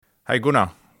Hi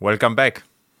Gunnar, welcome back.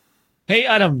 Hey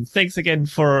Adam, thanks again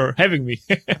for having me.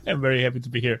 I'm very happy to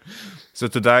be here. So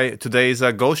today is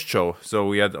a ghost show. So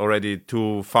we had already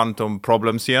 2 phantom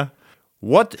problems here.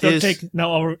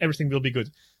 Everything will be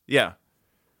good. Yeah.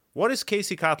 What is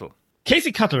Casey Cattle?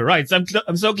 Casey Cattle, right. So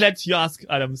I'm so glad you asked,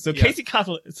 Adam. So yeah. Casey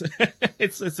Cattle,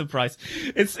 it's a surprise.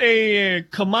 It's a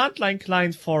command line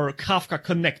client for Kafka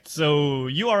Connect. So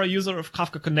you are a user of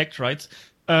Kafka Connect, right?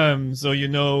 So you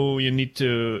need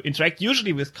to interact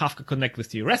usually with Kafka Connect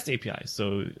with the REST API.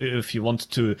 So if you want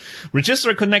to register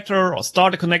a connector or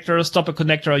start a connector, stop a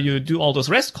connector, you do all those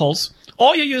REST calls,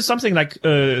 or you use something like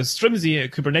Strimzy, a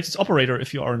Kubernetes operator,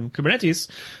 if you are in Kubernetes.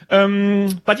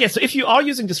 But yeah, so if you are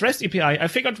using this REST API, I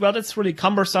figured, well, that's really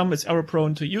cumbersome. It's error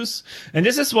prone to use. And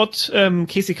this is what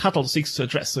Casey Cattle seeks to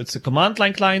address. So it's a command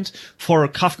line client for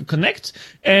Kafka Connect,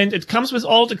 and it comes with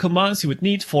all the commands you would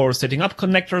need for setting up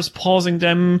connectors, pausing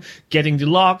them, getting the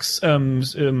logs,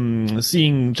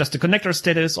 seeing just the connector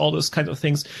status, all those kinds of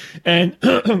things. And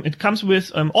it comes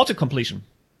with auto-completion.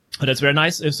 That's very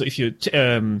nice. So if you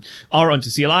are onto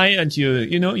CLI and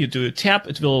you do a tab,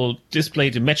 it will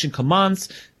display the matching commands,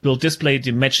 will display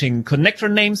the matching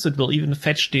connector names. It will even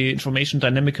fetch the information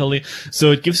dynamically.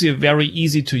 So it gives you a very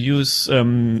easy to use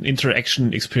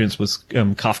interaction experience with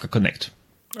Kafka Connect.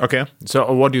 Okay.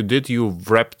 So what you did, you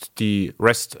wrapped the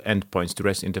REST endpoints, the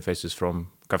REST interfaces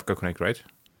from Kafka Connect, right?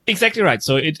 Exactly right.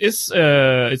 So it's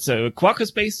a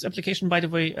Quarkus-based application, by the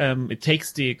way. It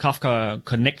takes the Kafka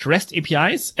Connect REST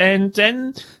APIs, and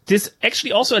then this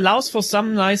actually also allows for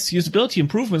some nice usability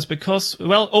improvements because,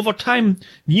 well, over time,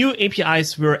 new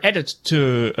APIs were added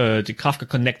to the Kafka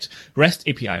Connect REST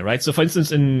API, right? So for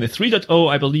instance, in 3.0,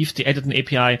 I believe they added an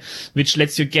API which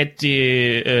lets you get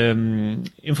the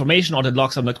information or the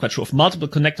logs, I'm not quite sure, of multiple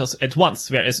connectors at once,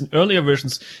 whereas in earlier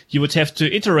versions, you would have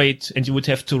to iterate and you would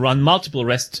have to run multiple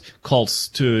REST calls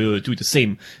to do the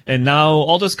same. And now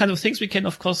all those kind of things we can,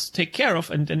 of course, take care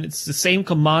of. And then it's the same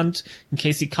command in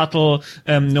Casey Cattle,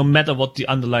 no matter what the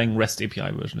underlying REST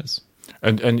API version is.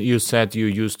 And you said you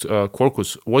used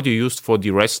Quarkus. What you used for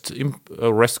the REST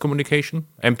communication?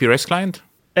 MP REST client?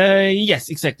 Yes,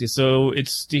 exactly. So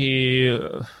it's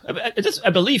I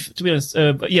believe, to be honest,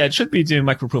 but yeah, it should be the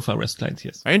microprofile REST client,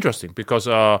 yes. Interesting, because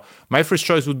my first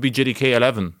choice would be JDK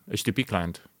 11 HTTP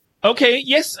client. Okay,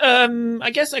 yes,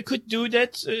 I guess I could do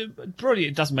that. Probably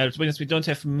it doesn't matter. To be honest, we don't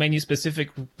have many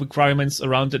specific requirements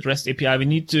around the REST API. We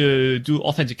need to do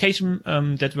authentication.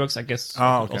 That works, I guess.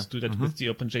 I could also do that with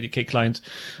the OpenJDK client.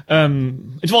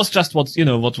 It was just what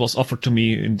was offered to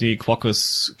me in the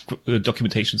Quarkus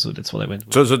documentation, so that's what I went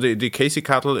with. So the Casey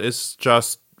Cattle is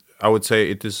just, I would say,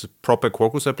 it is a proper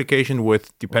Quarkus application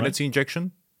with dependency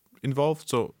injection involved.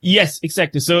 So yes,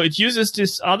 exactly. So it uses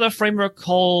this other framework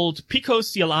called Pico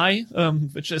CLI,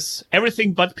 which is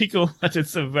everything but Pico, but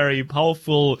it's a very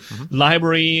powerful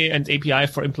library and API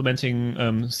for implementing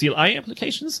CLI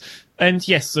applications. And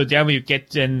yes, so there we get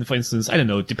then, for instance, I don't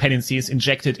know, dependencies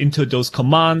injected into those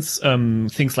commands,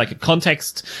 things like a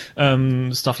context,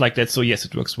 stuff like that. So yes,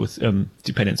 it works with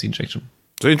dependency injection.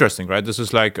 So interesting, right? This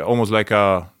is like almost like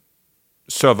a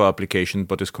server application,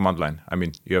 but it's command line. I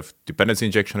mean, you have dependency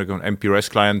injection, like an MP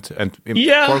REST client, and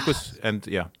Quarkus, and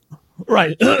yeah.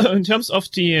 Right. In terms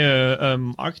of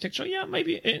the architecture, yeah,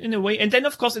 maybe in a way. And then,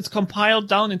 of course, it's compiled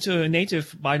down into a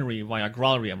native binary via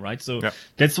Graalvm, right? So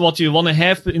that's what you want to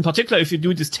have. In particular, if you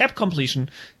do this tab completion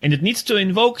and it needs to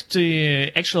invoke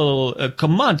the actual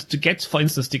command to get, for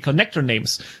instance, the connector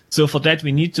names. So for that,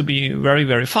 we need to be very,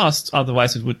 very fast.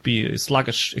 Otherwise, it would be a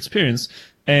sluggish experience.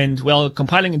 And well,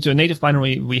 compiling into a native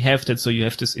binary, we have that. So you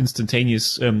have this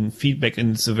instantaneous feedback,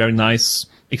 and it's a very nice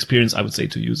experience, I would say,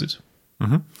 to use it.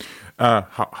 Mm-hmm.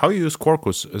 How you use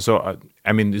Quarkus? So,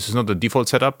 I mean, this is not the default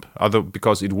setup,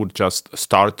 because it would just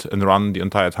start and run the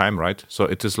entire time, right? So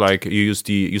it is like you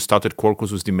started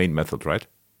Quarkus with the main method, right?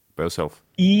 By yourself.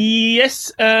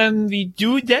 Yes, we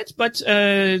do that, but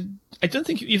I don't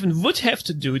think you even would have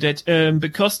to do that,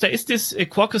 because there is this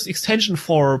Quarkus extension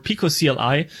for Pico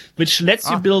CLI, which lets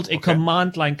you build a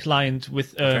command line client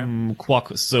with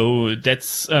Quarkus. So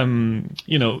that's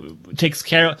takes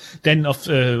care then of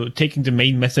taking the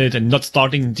main method and not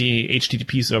starting the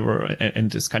HTTP server and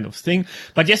this kind of thing.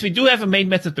 But yes, we do have a main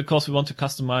method because we want to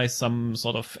customize some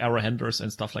sort of error handlers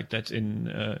and stuff like that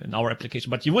in our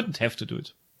application. But you wouldn't have to do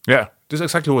it. Yeah, this is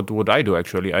exactly what I do,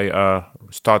 actually. I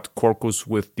start Quarkus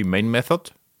with the main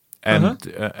method and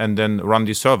then run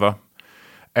the server.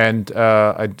 And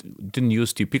I didn't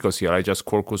use the Pico CLI, I just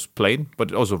Quarkus plain, but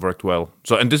it also worked well.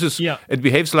 So, and this is, it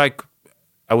behaves like,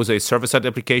 I would say, server-side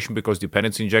application because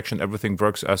dependency injection, everything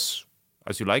works as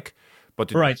you like.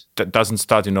 but it doesn't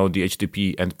start, the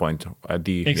HTTP endpoint.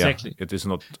 Exactly. It is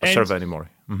not a server anymore.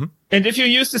 Mm-hmm. And if you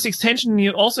use this extension,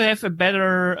 you also have a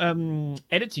better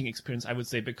editing experience, I would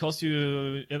say, because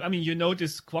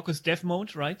this Quarkus dev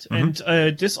mode, right? Mm-hmm.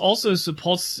 And this also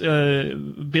supports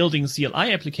building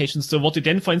CLI applications. So what you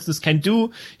then, for instance, can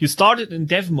do, you start it in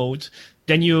dev mode,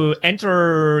 then you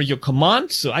enter your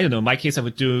command. So I don't know, in my case, I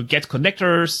would do get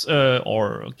connectors,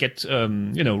 or get,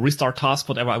 restart task,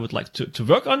 whatever I would like to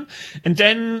work on. And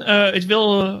then, it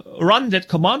will run that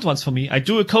command once for me. I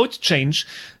do a code change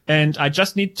and I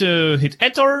just need to hit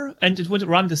enter and it would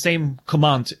run the same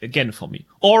command again for me.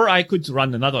 Or I could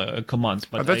run another command.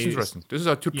 But that's interesting. This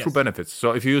is two true benefits.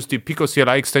 So if you use the Pico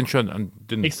CLI extension and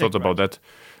didn't thought about that,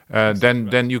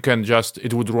 then you can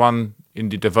it would run in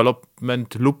the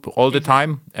development loop all the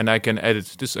time, and I can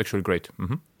edit. This is actually great.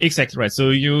 Mm-hmm. Exactly right. So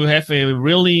you have a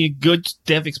really good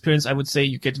dev experience, I would say.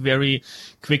 You get very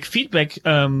quick feedback,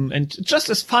 and just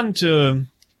as fun to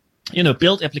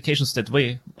build applications that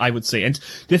way, I would say. And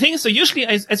the thing is, so usually,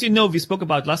 as you know, we spoke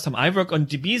about last time, I work on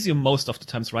Debezium most of the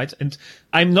times, right? And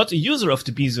I'm not a user of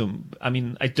Debezium. I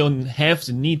mean, I don't have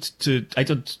the need I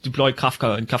don't deploy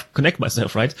Kafka and Kafka Connect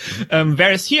myself, right? Mm-hmm.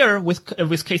 Whereas here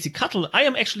with Casey Cuttle, I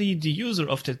am actually the user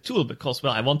of that tool because,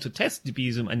 I want to test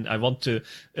Debezium and I want to,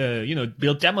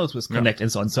 build demos with Connect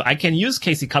and so on. So I can use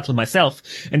Casey Cuttle myself.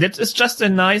 And that is just a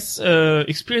nice,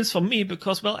 experience for me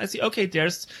because, I see, okay,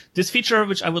 there's this feature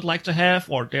which I would like to have,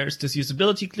 or there's this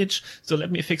usability glitch, so let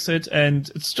me fix it.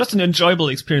 And it's just an enjoyable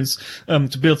experience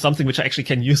to build something which I actually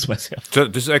can use myself. So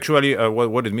this is actually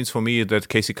what it means for me, that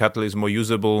Casey Cuttle is more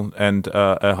usable and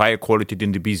a higher quality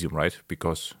than Debezium, right?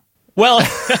 Because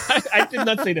I did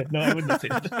not say that. No, I would not say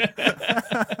that.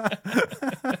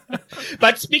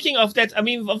 But speaking of that,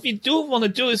 what we do want to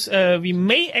do is we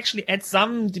may actually add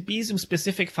some Debezium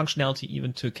specific functionality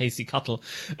even to Casey Cuttle.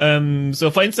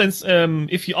 So for instance,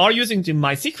 if you are using the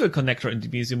MySQL connector in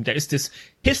Debezium, there is this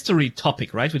history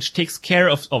topic, right, which takes care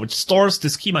of, or which stores the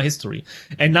schema history.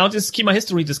 And now this schema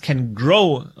history, this can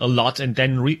grow a lot. And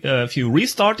then if you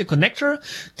restart the connector,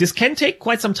 this can take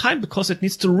quite some time because it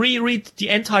needs to reread the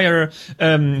entire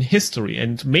history.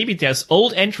 And maybe there's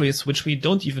old entries which we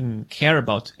don't even care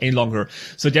about any longer.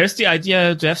 So there's the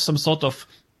idea to have some sort of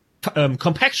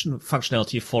compaction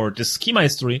functionality for the schema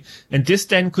history, and this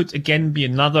then could again be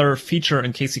another feature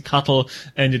in Casey Cuttle,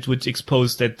 and it would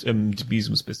expose that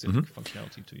Debezium specific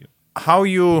functionality to you. How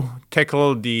you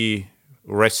tackle the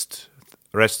REST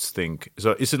thing?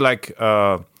 So is it like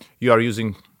you are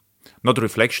using not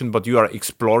reflection, but you are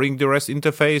exploring the REST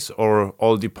interface, or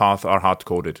all the paths are hard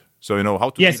coded? So how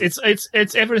to. Yes,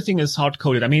 it's everything is hard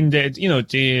coded. I mean,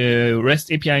 the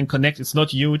REST API and Connect is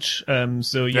not huge.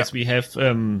 So yes, we have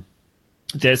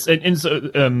there's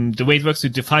the way it works. You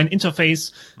define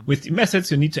interface with the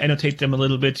methods. You need to annotate them a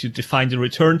little bit. You define the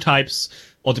return types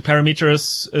or the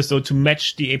parameters, so to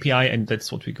match the API, and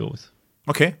that's what we go with.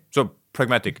 Okay, so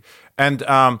pragmatic. And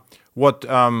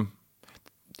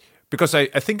because I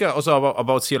think also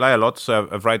about CLI a lot, so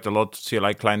I write a lot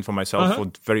CLI client for myself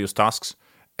for various tasks.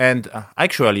 And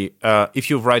actually, if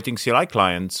you're writing CLI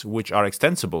clients which are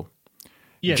extensible,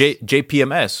 yes,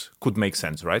 JPMS could make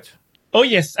sense, right? Oh,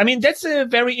 yes. I mean, that's a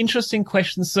very interesting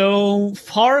question. So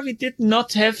far, we did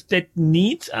not have that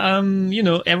need.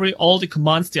 All the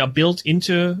commands, they are built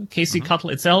into Casey Cuttle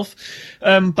itself.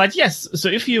 But yes, so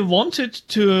if you wanted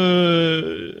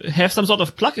to have some sort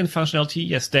of plugin functionality,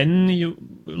 yes, then you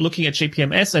looking at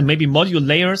JPMS and maybe module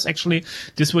layers, actually,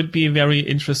 this would be a very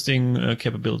interesting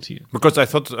capability. Because I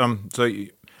thought, so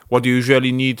what you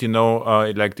usually need,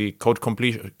 like the code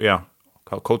completion,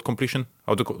 code completion.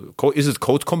 Is it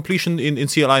code completion in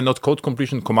CLI? Not code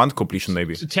completion, command completion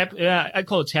maybe. I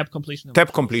call it tab completion.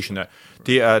 Tab completion.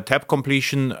 The tab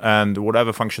completion and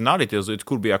whatever functionality. So it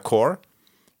could be a core,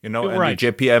 and right,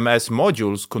 the JPMS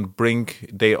modules could bring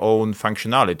their own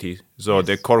functionality. So yes,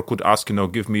 the core could ask,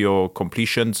 give me your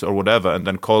completions or whatever, and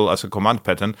then call as a command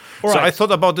pattern. Right. So I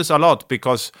thought about this a lot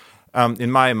because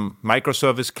in my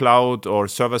microservice cloud or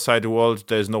server-side world,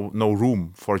 there's no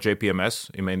room for JPMS.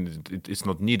 I mean, it's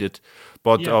not needed.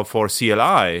 But for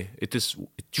CLI, it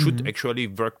should actually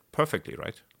work perfectly,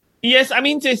 right? Yes, I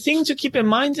mean, the thing to keep in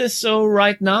mind is, so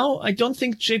right now, I don't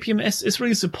think JPMS is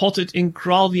really supported in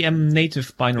GraalVM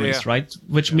native binaries, right?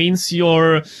 Which means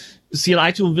your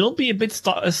CLI tool will be a bit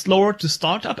slower to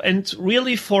start up, and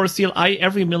really for CLI,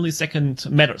 every millisecond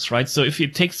matters, right? So if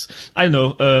it takes, 300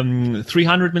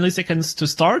 milliseconds to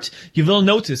start, you will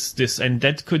notice this, and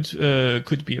that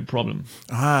could be a problem.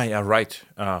 Yeah, right.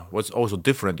 What's also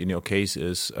different in your case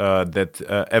is that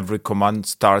every command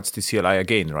starts the CLI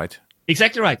again, right?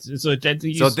 Exactly right. So that you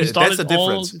install that's the it all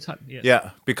difference. the time. Yes.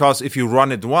 Yeah, because if you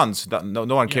run it once,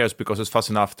 no one cares because it's fast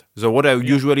enough. So what I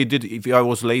usually did, if I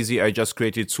was lazy, I just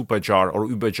created superjar or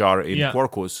überjar in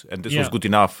Quarkus, and this was good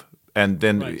enough. And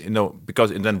then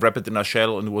because and then wrap it in a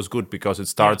shell, and it was good because it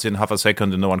starts in half a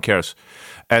second and no one cares.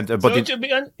 And but so to be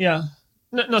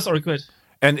no, sorry, go ahead.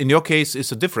 And in your case, it's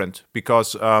different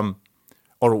because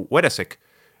or wait a sec.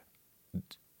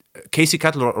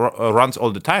 KCCuttle runs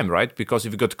all the time, right? Because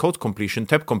if you got code completion,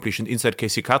 tab completion inside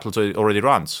KCCuttle, so it already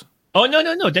runs. Oh,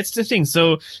 no. That's the thing.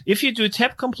 So if you do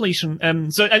tab completion,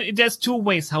 there's two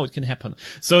ways how it can happen.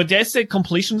 So there's a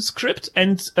completion script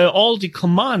and all the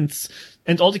commands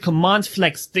and all the command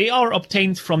flags, they are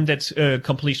obtained from that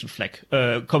completion flag,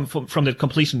 from that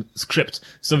completion script.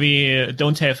 So we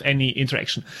don't have any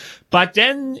interaction. But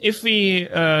then if we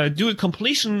do a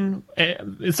completion,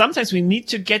 sometimes we need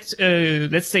to get,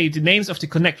 let's say, the names of the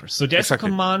connectors. So there's a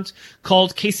command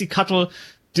called KCCuttle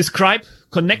describe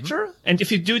connector, and if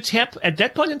you do tab at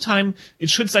that point in time, it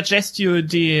should suggest you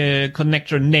the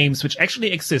connector names which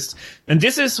actually exist. And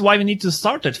this is why we need to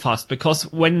start that fast, because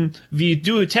when we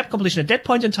do a tab completion at that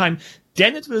point in time,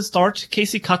 then it will start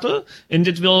KCCuttle, and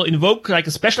it will invoke like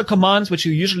a special command which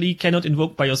you usually cannot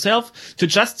invoke by yourself to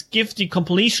just give the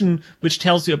completion which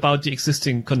tells you about the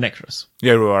existing connectors.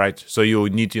 Yeah, you're right. So you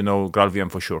need, GraalVM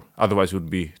for sure. Otherwise it would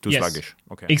be too sluggish.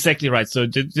 Okay. Exactly right. So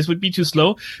this would be too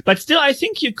slow. But still, I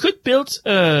think you could build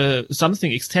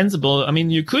something extensible. I mean,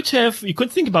 you could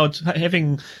think about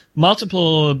having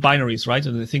multiple binaries, right?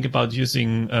 And think about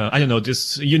using,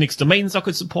 this Unix domain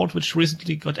socket support, which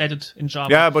recently got added in Java.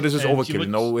 Yeah, but this is overkill.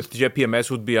 With JPMS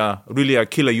would be really a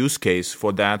killer use case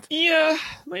for that. Yeah,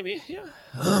 maybe, yeah.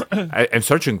 I'm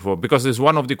searching for, because there's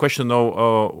one of the question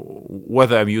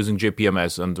whether I'm using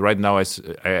JPMS, and right now I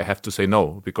have to say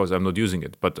no because I'm not using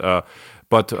it. But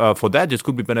for that it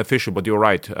could be beneficial. But you're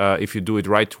right. If you do it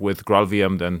right with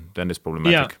GraalVM, then it's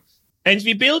problematic. Yeah. And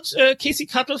we built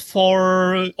KCCuttle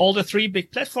for all the three big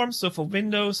platforms. So for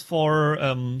Windows, for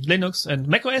Linux and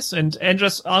macOS. And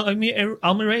Andres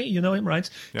Almire, you know him, right?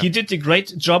 Yeah. He did a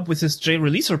great job with his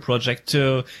JReleaser project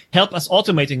to help us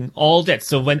automating all that.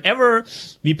 So whenever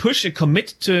we push a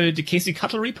commit to the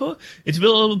KCCuttle repo, it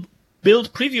will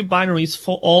build preview binaries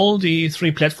for all the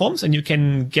three platforms. And you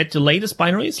can get the latest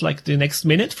binaries like the next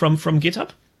minute from GitHub.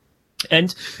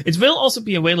 And it will also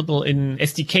be available in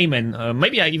SDKman.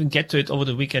 Maybe I even get to it over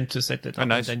the weekend to set that up.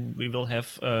 Nice. And then we will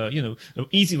have, an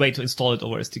easy way to install it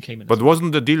over SDKman. But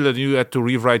wasn't the deal that you had to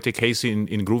rewrite the case in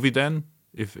Groovy then?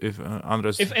 If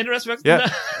Andres... If Andres works? Yeah.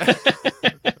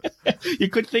 You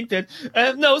could think that.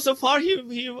 No, so far he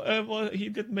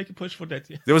didn't make a push for that.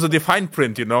 Yeah. There was a defined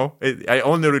print, I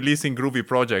only release in Groovy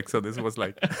projects, so this was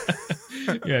like...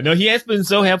 Yeah, no, he has been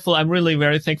so helpful. I'm really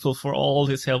very thankful for all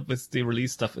his help with the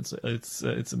release stuff. It's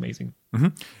amazing.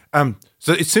 Mm-hmm.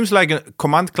 So it seems like a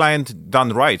command client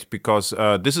done right, because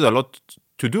this is a lot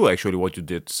to do actually what you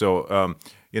did. So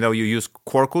you use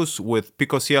Quarkus with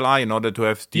Pico CLI in order to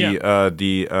have the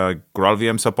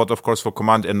GraalVM support, of course, for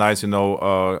command and nice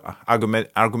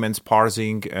arguments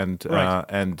parsing and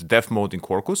dev mode in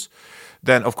Quarkus.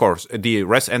 Then of course the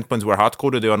REST endpoints were hard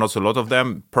coded. There are not a lot of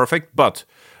them, perfect, but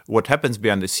what happens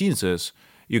behind the scenes is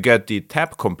you get the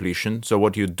tab completion. So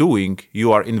what you're doing,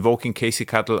 you are invoking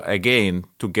KCCuttle again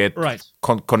to get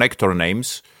connector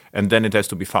names, and then it has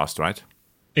to be fast, right?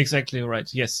 Exactly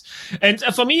right. Yes. And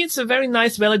for me, it's a very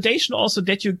nice validation also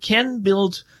that you can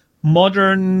build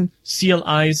modern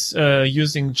CLIs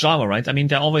using Java, right? I mean,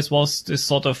 there always was this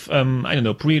sort of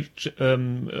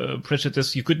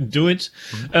prejudice. You couldn't do it,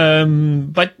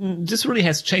 but this really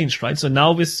has changed, right? So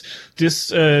now with this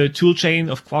tool chain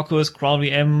of Quarkus,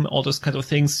 GraalVM, all those kind of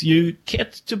things, you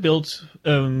get to build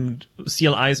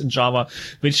CLIs in Java,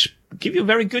 which give you a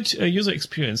very good user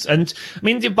experience. And I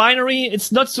mean, the binary, it's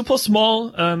not super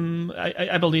small.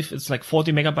 I believe it's like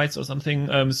 40 megabytes or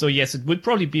something. So yes, it would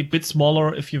probably be a bit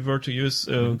smaller if you were to use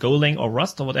Golang or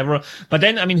Rust or whatever. But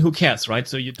then, I mean, who cares, right?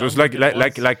 So you. It's like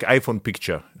iPhone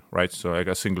picture, right? So like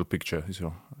a single picture is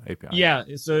your API. Yeah.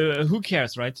 So who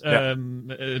cares, right? Yeah.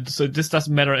 So this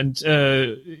doesn't matter. And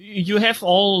you have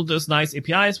all those nice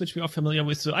APIs which we are familiar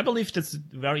with. So I believe that's a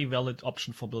very valid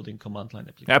option for building command line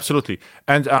applications. Absolutely.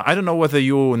 And I don't know whether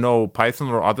you know Python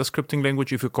or other scripting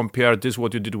language. If you compare this,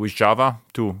 what you did with Java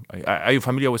to, are you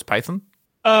familiar with Python?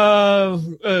 A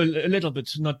little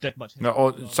bit, not that much. No,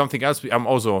 or something else. I'm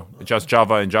also just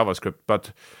Java and JavaScript,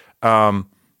 but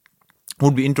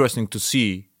would be interesting to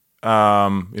see,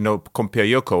 compare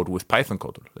your code with Python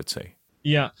code, let's say.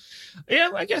 Yeah. Yeah,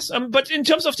 I guess. But in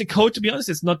terms of the code, to be honest,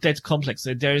 it's not that complex.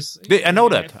 I know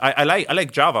that. I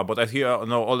like Java, but I hear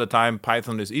all the time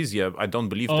Python is easier. I don't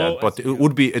believe that. But it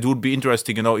would be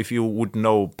interesting, if you would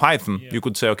know Python, you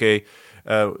could say, okay,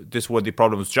 this was the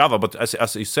problem with Java. But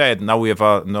as you said, now we have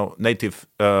a native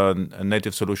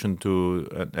solution to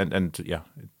and yeah.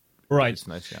 Right. It's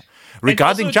nice, yeah.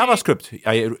 Regarding JavaScript,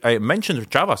 I mentioned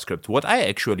JavaScript. What I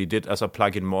actually did as a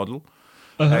plugin model,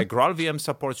 GraalVM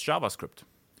supports JavaScript.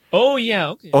 Oh,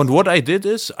 yeah, okay. And what I did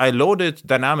is I loaded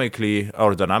dynamically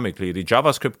the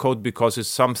JavaScript code because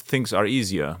some things are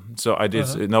easier. So I did,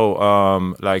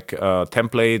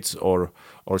 templates or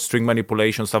string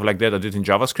manipulation, stuff like that I did in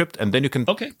JavaScript. And then you can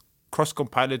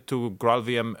cross-compile it to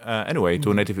GraalVM anyway,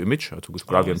 to a native image, or to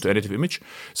GraalVM to a native image.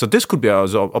 So this could be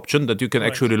an option that you can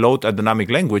actually load a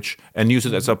dynamic language and use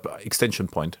it as an extension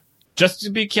point. Just to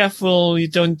be careful, you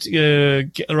don't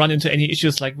run into any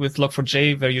issues like with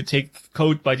Log4j, where you take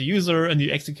code by the user and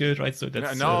you execute, right? So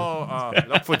that's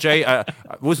Log4j.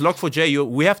 With Log4j,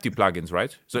 we have the plugins,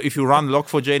 right? So if you run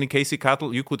Log4j in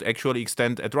KCCuttle, you could actually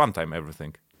extend at runtime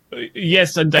everything.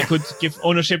 Yes, and I could give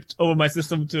ownership over my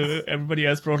system to everybody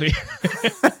else, probably.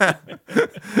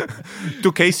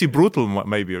 To Casey Brutal,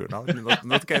 maybe,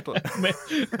 not Kettle.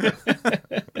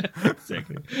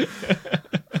 Exactly.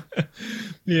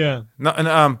 Yeah. No,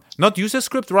 and not user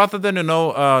script, rather than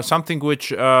something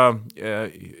which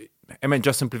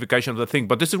just simplification of the thing.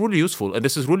 But this is really useful, and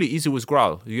this is really easy with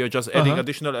Graal. You're just adding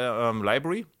additional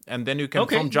library, and then you can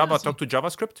from Java talk to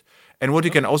JavaScript. And what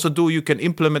you can also do, you can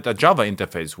implement a Java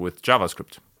interface with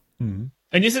JavaScript. Mm-hmm.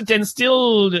 And is it then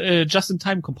still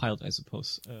just-in-time compiled? I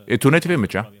suppose to native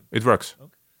image, yeah, it works.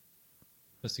 Okay.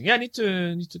 Interesting. Yeah, I need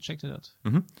to check that out.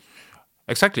 Mm-hmm.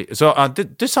 Exactly. So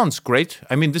this sounds great.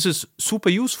 I mean, this is super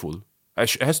useful.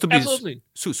 It has to be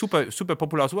super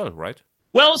popular as well, right?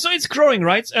 Well, so it's growing,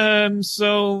 right?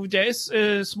 So there is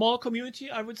a small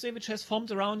community, I would say, which has formed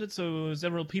around it. So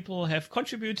several people have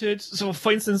contributed. So,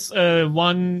 for instance,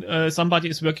 somebody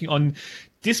is working on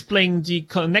displaying the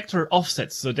connector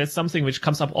offsets. So that's something which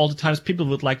comes up all the time. People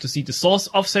would like to see the source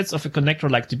offsets of a connector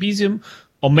like Debezium,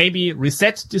 or maybe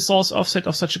reset the source offset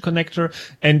of such a connector.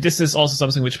 And this is also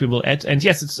something which we will add. And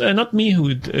yes, it's not me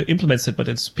who implements it, but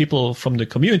it's people from the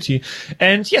community.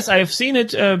 And yes, I have seen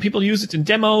it. People use it in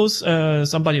demos.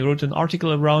 Somebody wrote an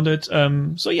article around it.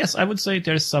 So yes, I would say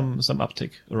there's some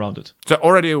uptick around it. So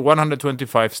already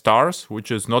 125 stars,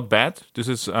 which is not bad. This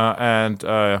is, and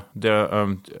the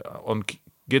on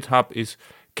GitHub is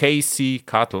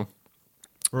KCCuttle.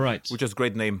 Right. Which is a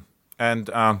great name. And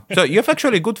so you have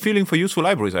actually a good feeling for useful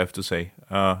libraries, I have to say.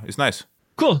 It's nice.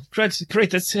 Cool. Great.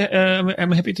 That's,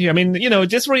 I'm happy to hear. I mean,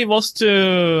 this really was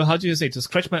to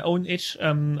scratch my own itch.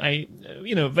 When I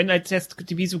test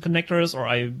Debezium connectors or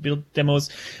I build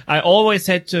demos, I always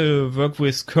had to work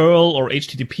with curl or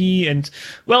HTTP. And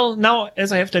well, now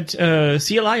as I have that,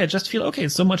 CLI, I just feel, okay,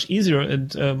 it's so much easier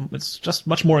and, it's just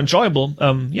much more enjoyable.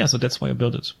 So that's why I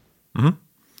built it.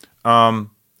 Mm-hmm.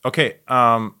 Okay.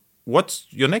 What's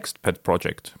your next pet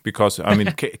project? Because, I mean,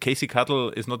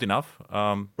 KCCuttle is not enough.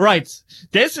 Right.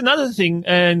 There's another thing,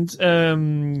 and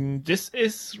this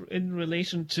is in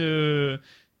relation to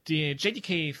the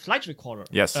JDK flight recorder.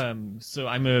 Yes. So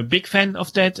I'm a big fan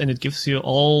of that, and it gives you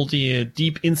all the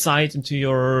deep insight into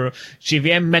your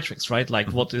JVM metrics, right?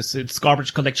 Like what is its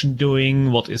garbage collection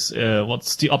doing? What's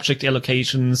the object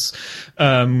allocations,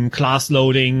 class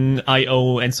loading,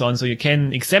 IO, and so on. So you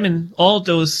can examine all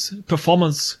those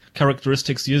performance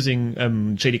characteristics using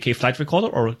JDK flight recorder,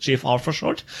 or JFR for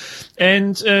short.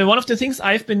 And one of the things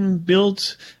I've been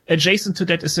built adjacent to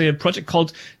that is a project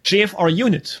called JFR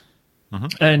Unit.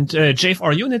 Mm-hmm. And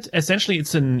JFR Unit, essentially,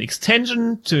 it's an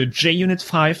extension to JUnit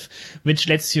 5, which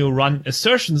lets you run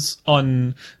assertions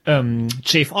on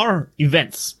JFR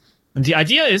events. And the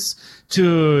idea is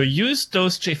to use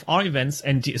those JFR events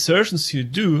and the assertions you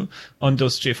do on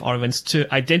those JFR events to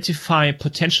identify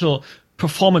potential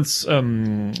performance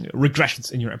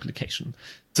regressions in your application.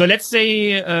 So let's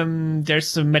say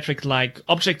there's a metric like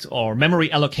object or memory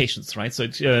allocations, right? So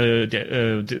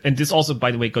and this also,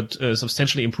 by the way, got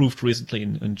substantially improved recently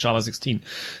in Java 16,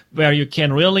 where you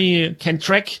can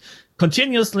track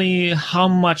continuously how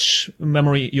much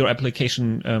memory your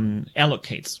application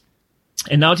allocates.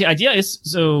 And now the idea is,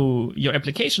 so your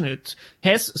application, it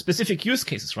has specific use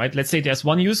cases, right? Let's say there's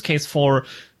one use case for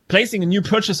placing a new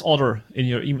purchase order in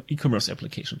your e-commerce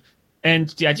application. And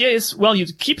the idea is, well, you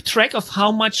keep track of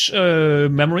how much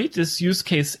memory this use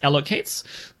case allocates,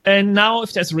 And now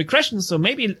if there's a regression, so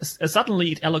maybe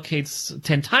suddenly it allocates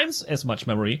 10 times as much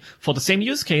memory for the same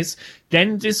use case,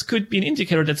 then this could be an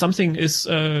indicator that something is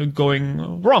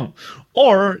going wrong.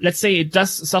 Or let's say it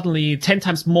does suddenly 10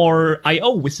 times more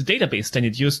I/O with the database than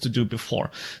it used to do before.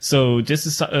 So this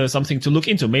is something to look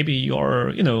into. Maybe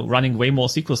you're, running way more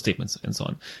SQL statements and so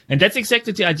on. And that's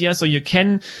exactly the idea. So you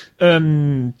can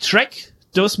track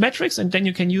those metrics, and then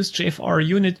you can use JFR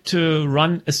unit to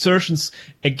run assertions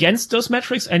against those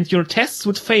metrics, and your tests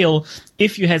would fail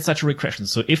if you had such a regression.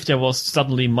 So if there was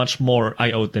suddenly much more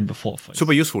I/O than before.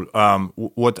 Super useful.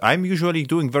 What I'm usually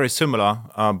doing very similar,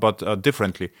 but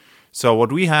differently. So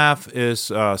what we have is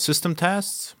system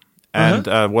tests, and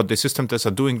what the system tests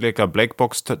are doing, like a black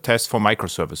box test for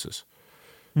microservices.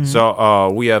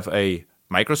 So we have a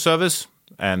microservice,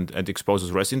 and it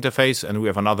exposes REST interface, and we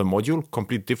have another module,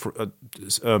 complete different,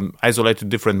 isolated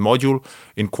different module.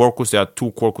 In Quarkus, there are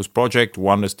two Quarkus projects.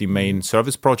 One is the main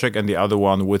service project, and the other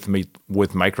one with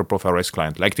microprofile REST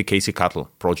client, like the Casey Cuttle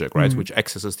project, right, which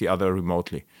accesses the other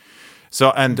remotely.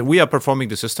 So, and we are performing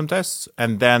the system tests,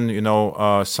 and then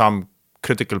some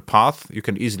critical path you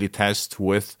can easily test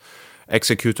with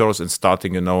executors and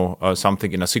starting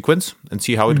something in a sequence and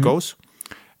see how it goes.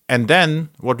 And then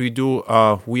what we do,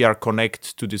 we are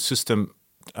connect to the system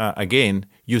again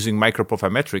using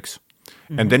microprofile metrics.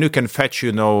 And then you can fetch,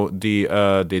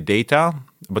 the data,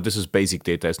 but this is basic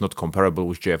data. It's not comparable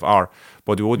with JFR.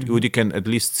 But what you can at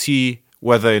least see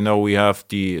whether, we have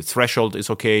the threshold is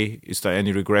okay. Is there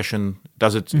any regression?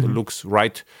 Does it looks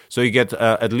right? So you get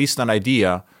at least an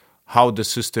idea how the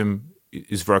system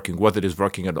is working, whether it is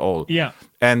working at all. Yeah.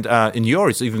 And in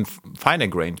yours, it's even finer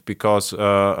grained, because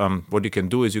what you can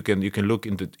do is you can look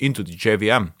into the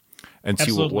JVM and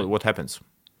see what happens.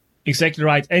 Exactly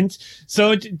right. And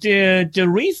so the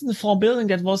reason for building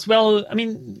that was, well, I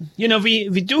mean,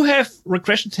 we do have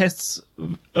regression tests.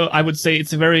 I would say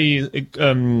it's a very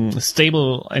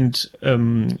stable and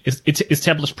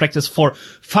established practice for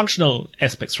functional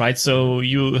aspects, right? So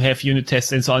you have unit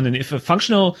tests and so on. And if a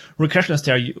functional regression is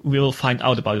there, you will find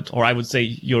out about it. Or I would say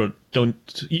you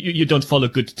don't follow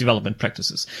good development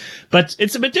practices. But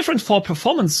it's a bit different for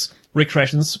performance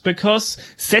regressions, because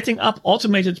setting up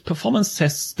automated performance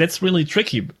tests, that's really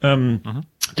tricky. The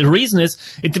reason is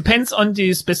it depends on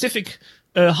the specific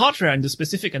hardware and the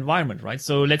specific environment, right?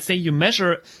 So let's say you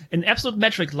measure an absolute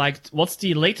metric like what's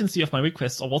the latency of my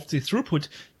request or what's the throughput.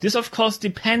 This, of course,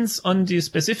 depends on the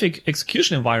specific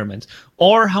execution environment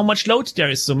or how much load there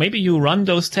is. So maybe you run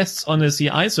those tests on a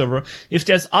CLI server. If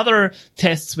there's other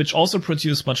tests which also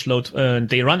produce much load,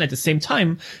 they run at the same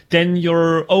time, then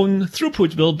your own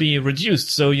throughput will be reduced.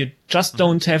 So you just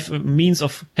don't have a means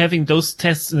of having those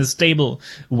tests in a stable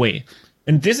way.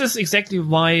 And this is exactly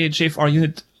why JFR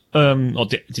unit or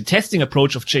the testing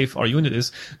approach of JFR unit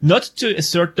is not to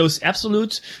assert those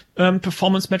absolute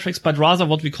performance metrics, but rather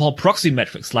what we call proxy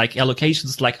metrics, like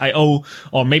allocations, like I/O,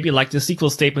 or maybe like the SQL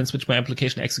statements which my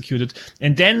application executed.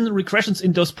 And then regressions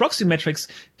in those proxy metrics,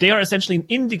 they are essentially an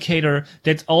indicator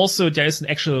that also there is an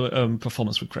actual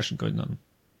performance regression going on.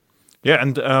 Yeah,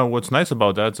 and what's nice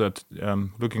about that,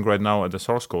 looking right now at the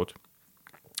source code,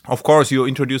 of course, you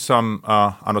introduce some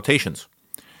annotations.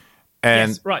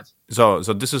 And yes, right. So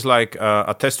this is like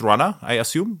a test runner, I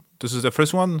assume. This is the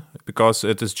first one, because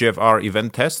it is JFR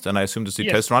event test, and I assume this is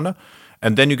the test runner.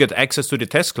 And then you get access to the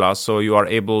test class, so you are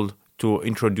able to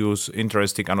introduce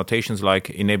interesting annotations like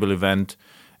enable event.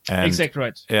 And, exactly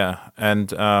right. Yeah,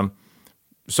 and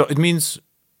so it means,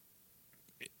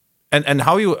 and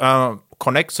how you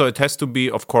connect, so it has to be,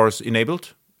 of course,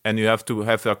 enabled, and you have to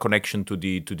have a connection to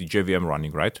the JVM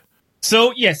running, right?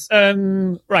 So yes,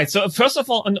 right. So first of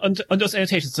all, on those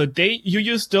annotations, so you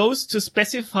use those to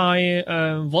specify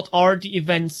what are the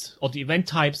events or the event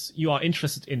types you are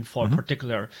interested in for a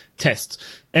particular test.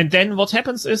 And then what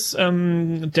happens is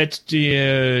that the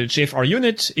JFR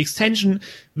unit extension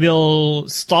will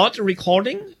start a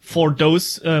recording for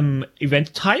those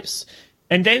event types.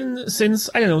 And then since,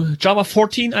 I don't know, Java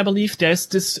 14, I believe, there's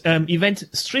this event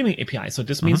streaming API. So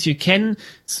this means you can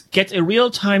get a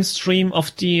real-time stream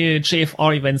of the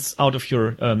JFR events out of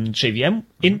your JVM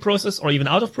in process or even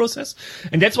out of process.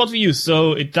 And that's what we use.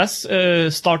 So it does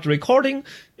start the recording.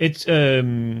 It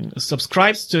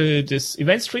subscribes to this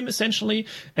event stream essentially.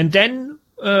 And then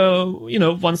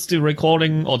once the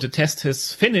recording or the test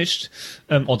has finished,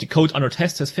 or the code under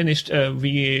test has finished,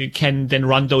 we can then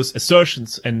run those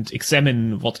assertions and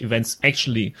examine what events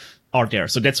actually are there.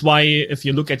 So that's why if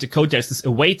you look at the code, there's this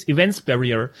await events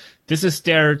barrier. This is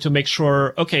there to make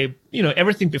sure, okay,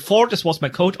 everything before this was my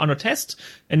code under test.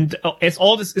 And as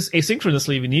all this is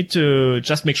asynchronously, we need to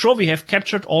just make sure we have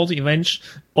captured all the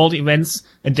events,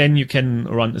 and then you can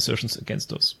run assertions against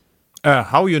those.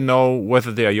 How you know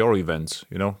whether they are your events,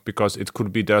 because it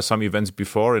could be there are some events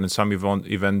before and some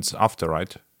events after,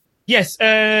 right? Yes,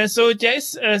 so there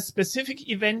is a specific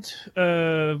event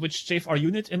which JFR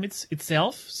unit emits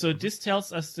itself. So this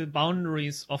tells us the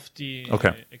boundaries of the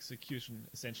execution,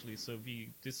 essentially. So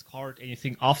we discard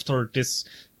anything after this,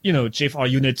 JFR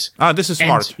unit. This is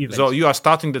smart. Event. So you are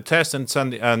starting the test and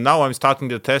now I'm starting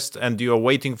the test and you are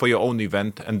waiting for your own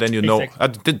event and then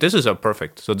this is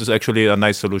perfect. So this is actually a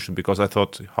nice solution because I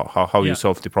thought how you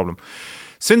solve the problem.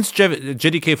 Since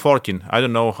JDK 14, I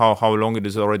don't know how long it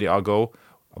is already ago.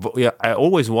 Yeah, I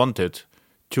always wanted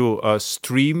to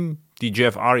stream the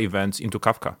JFR events into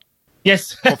Kafka.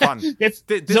 Yes, for fun. This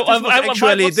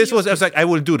was like I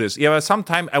will do this. Yeah,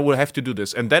 sometime I will have to do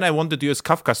this, and then I wanted to use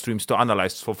Kafka streams to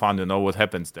analyze for fun. What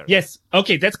happens there. Yes,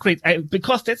 okay, that's great.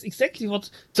 Because that's exactly what.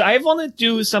 So I want to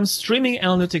do some streaming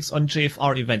analytics on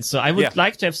JFR events. So I would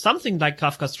like to have something like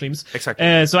Kafka streams.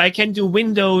 Exactly. So I can do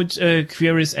windowed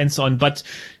queries and so on, but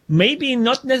maybe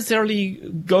not necessarily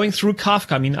going through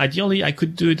Kafka. I mean, ideally, I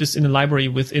could do this in a library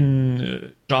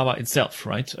within Java itself,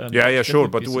 right? Sure.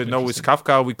 But with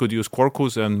Kafka, we could use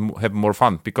Quarkus and have more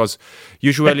fun because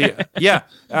usually,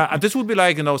 this would be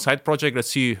like side project. Let's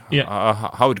see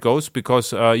how it goes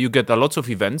because you get lots of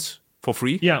events for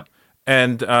free. Yeah.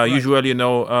 And usually,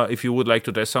 if you would like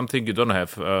to test something, you don't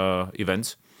have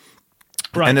events.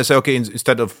 Right. And I say, okay,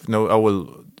 instead of I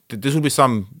will. This will be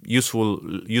some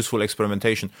useful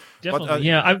experimentation.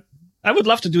 Definitely, but, I would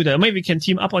love to do that. Maybe we can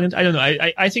team up on it. I don't know.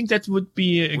 I think that would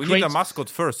be we great. Need a mascot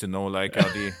first, like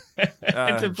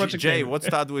the J. What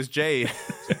start with J?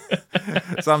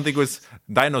 Something with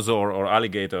dinosaur or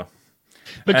alligator.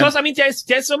 Because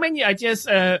there's so many ideas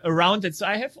around it. So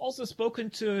I have also spoken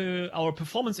to our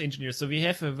performance engineers. So we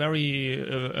have a very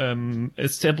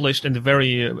established and a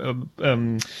very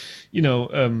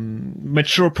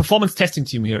mature performance testing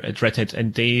team here at Red Hat,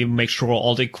 and they make sure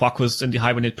all the Quarkus and the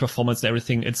Hibernate performance and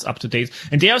everything it's up to date.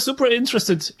 And they are super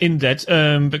interested in that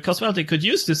because they could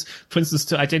use this, for instance,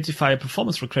 to identify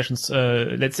performance regressions.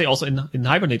 Let's say also in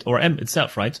Hibernate or M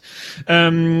itself, right?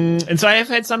 And so I have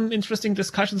had some interesting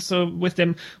discussions with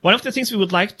them. One of the things we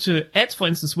would like to add, for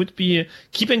instance, would be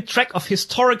keeping track of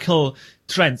historical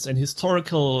trends and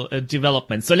historical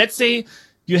development. So let's say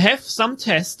you have some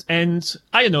test and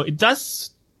I don't know, it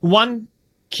does 1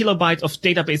 kilobyte of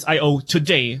database IO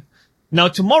today. Now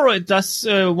tomorrow it does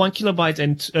 1 kilobyte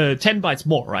and 10 bytes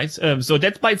more, right? So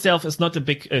that by itself is not a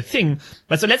big thing.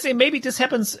 But so let's say maybe this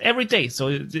happens every day.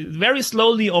 So very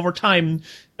slowly over time,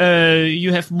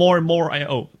 you have more and more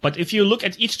IO. But if you look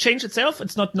at each change itself,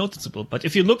 it's not noticeable. But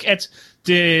if you look at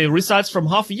the results from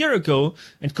half a year ago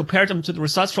and compare them to the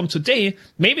results from today,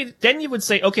 maybe then you would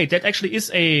say, okay, that actually is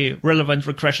a relevant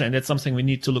regression and that's something we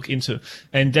need to look into.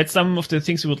 And that's some of the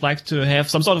things we would like to have,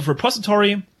 some sort of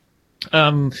repository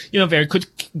where you could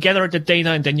gather the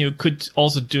data and then you could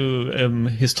also do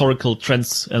historical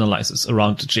trends analysis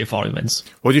around the JFR events.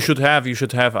 What you should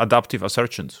have adaptive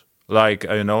assertions. Like,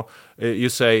 you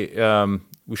say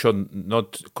we should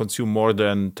not consume more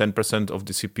than 10% of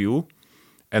the CPU,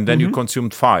 and then you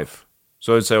consumed 5.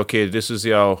 So it's okay. This is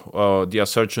the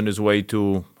assertion is way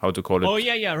too how to call it. Oh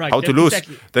yeah, right. How to lose?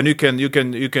 Exactly. Then you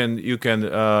can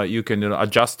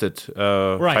adjust it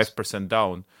 5%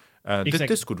 down. Exactly.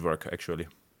 This could work actually.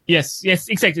 Yes,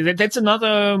 exactly. That's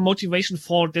another motivation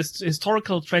for this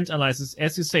historical trend analysis.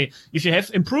 As you say, if you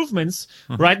have improvements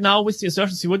right now with the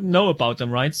assertions, you wouldn't know about them,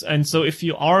 right? And so if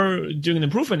you are doing an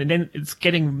improvement and then it's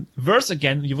getting worse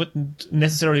again, you wouldn't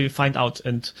necessarily find out.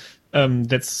 And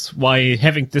that's why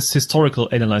having this historical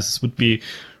analysis would be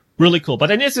really cool. But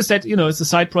then as you said, it's a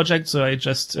side project, so I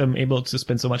just am able to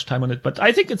spend so much time on it. But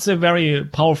I think it's a very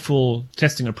powerful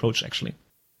testing approach, actually.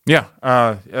 Yeah,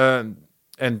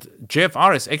 and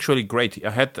JFR is actually great. I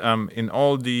had in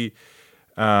all the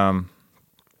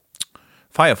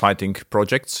firefighting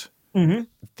projects,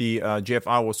 the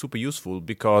JFR was super useful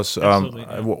because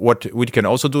what we can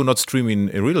also do, not stream in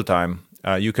real time.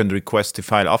 You can request the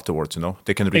file afterwards.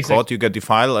 They can record, you get the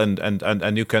file,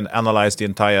 and you can analyze the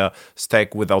entire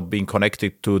stack without being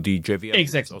connected to the JVM.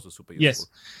 Exactly, it's also super useful.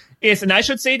 Yes, and I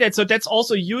should say that. So that's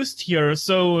also used here.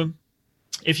 So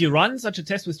if you run such a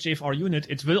test with JFR unit,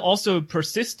 it will also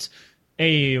persist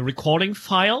a recording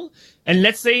file. And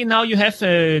let's say now you have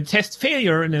a test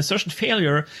failure, an assertion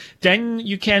failure, then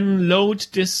you can load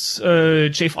this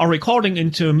JFR recording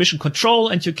into mission control,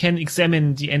 and you can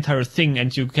examine the entire thing,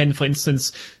 and you can, for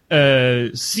instance,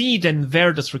 see then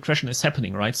where this regression is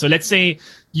happening, right? So let's say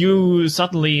you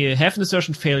suddenly have an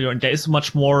assertion failure and there is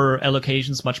much more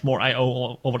allocations, much more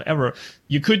IO or whatever.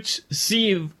 You could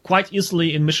see quite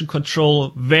easily in mission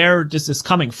control where this is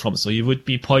coming from. So you would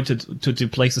be pointed to the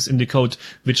places in the code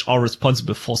which are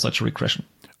responsible for such a regression.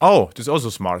 Oh, this is also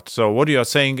smart. So what you are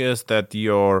saying is that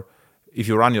if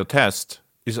you run your test,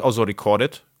 it's also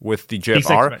recorded with the JFR.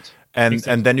 Exactly right.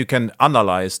 And then you can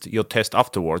analyze your test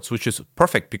afterwards, which is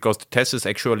perfect because the test is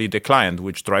actually the client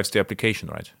which drives the application,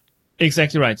 right?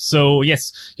 Exactly right. So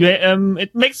yes,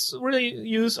 it makes really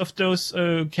use of those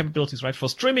capabilities, right? For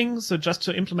streaming, so just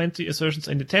to implement the assertions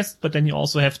in the test, but then you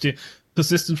also have the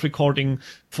persistent recording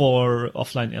for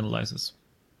offline analysis.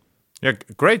 Yeah,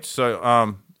 great.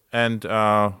 So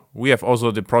we have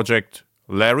also the project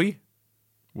Larry.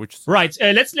 Right.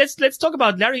 Let's talk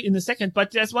about Larry in a second,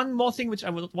 but there's one more thing which I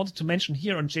wanted to mention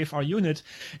here on JFR unit.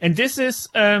 And this is,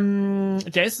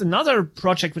 there's another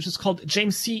project which is called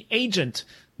JMC Agent.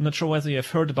 I'm not sure whether you have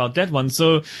heard about that one.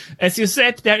 So as you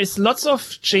said, there is lots of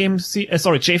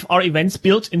JFR events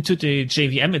built into the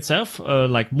JVM itself,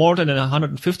 like more than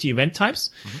 150 event types.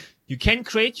 Mm-hmm. You can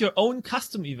create your own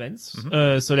custom events.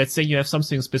 Mm-hmm. So let's say you have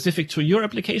something specific to your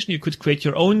application. You could create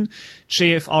your own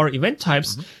JFR event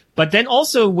types. Mm-hmm. But then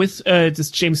also with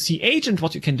this JMC agent,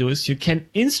 what you can do is you can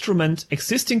instrument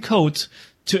existing code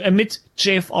to emit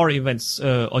JFR events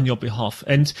on your behalf.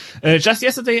 And just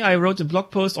yesterday, I wrote a blog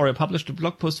post, or I published a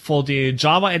blog post for the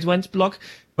Java Advanced blog,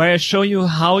 where I show you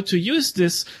how to use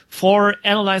this for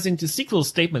analyzing the SQL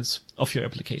statements of your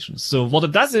application. So what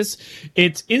it does is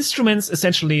it instruments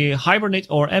essentially Hibernate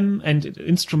ORM, and it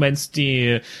instruments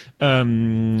the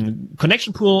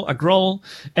connection pool, agrol,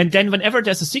 and then whenever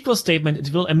there's a SQL statement,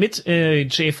 it will emit a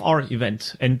JFR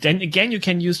event. And then again, you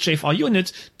can use JFR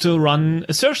unit to run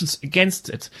assertions against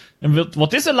it. And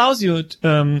what this allows you,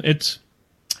 it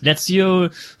lets you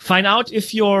find out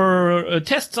if your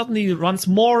test suddenly runs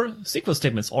more SQL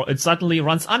statements, or it suddenly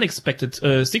runs unexpected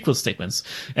SQL statements.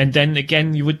 And then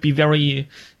again, you would be very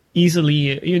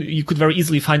easily, you could very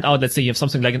easily find out, let's say you have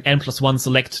something like an n+1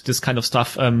 select, this kind of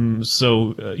stuff.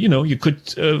 You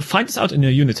could find this out in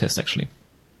your unit test, actually.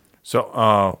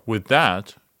 So with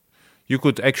that, you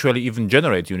could actually even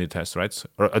generate unit tests, right?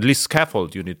 Or at least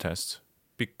scaffold unit tests.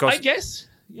 Because I guess.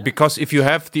 Yeah. Because if you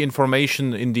have the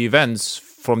information in the events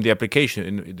from the application,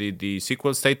 in the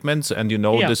SQL statements, and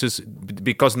this is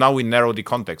because now we narrow the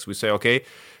context. We say, okay,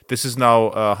 this is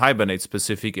now Hibernate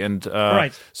specific, and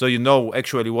right. So you know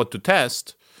actually what to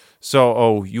test.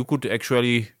 So you could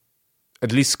actually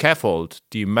at least scaffold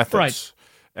the methods, right.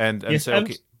 and yes, say,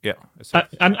 okay. Yeah.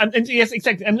 Yes,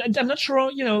 exactly. I'm not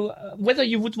sure, whether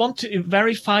you would want to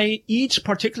verify each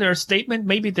particular statement.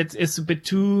 Maybe that is a bit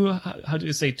too,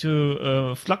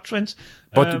 fluctuant.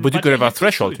 But you could have a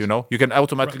threshold, You can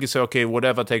automatically say, okay,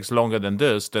 whatever takes longer than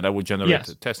this, then I would generate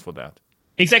a test for that.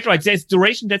 Exactly right. There's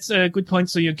duration. That's a good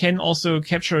point. So you can also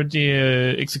capture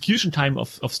the execution time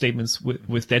of statements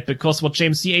with that, because what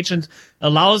JMC agent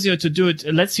allows you to do, it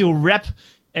lets you wrap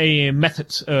a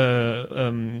method,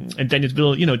 and then it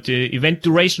will, the event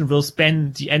duration will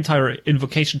span the entire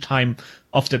invocation time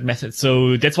of that method.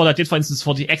 So that's what I did, for instance,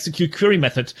 for the execute query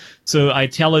method. So I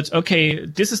tell it, okay,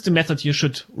 this is the method you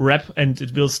should wrap, and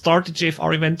it will start the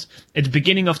JFR event at the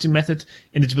beginning of the method,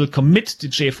 and it will commit the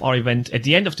JFR event at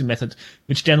the end of the method,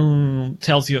 which then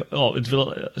tells you, it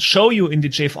will show you in the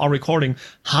JFR recording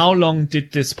how long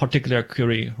did this particular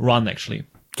query run actually.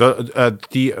 So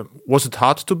was it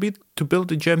hard to build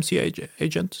the JMC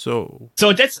agent? So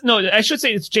I should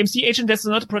say it's JMC agent. That's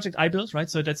not a project I built, right?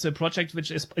 So that's a project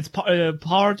which is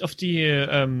part of the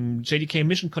JDK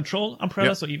mission control umbrella.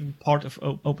 Yep. So even part of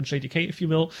OpenJDK, if you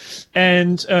will.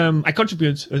 And I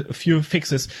contribute a few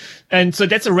fixes. And so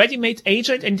that's a ready-made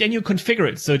agent, and then you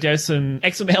configure it. So there's an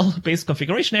XML-based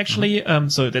configuration actually. Mm-hmm.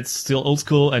 So that's still old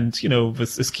school, and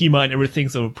with a schema and everything,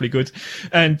 so pretty good.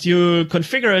 And you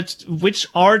configure it, which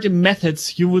are the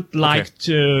methods you would like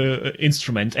to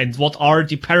instrument, and what are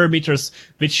the parameters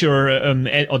which your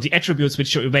or the attributes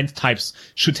which your event types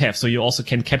should have. So you also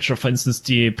can capture, for instance,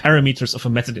 the parameters of a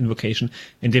method invocation,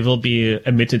 and they will be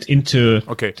emitted into.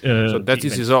 Okay, so that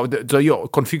is so you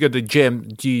configure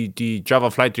the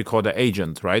Java Flight Recorder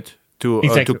agent, right? To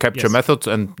capture methods,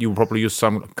 and you probably use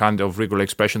some kind of regular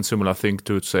expression, similar thing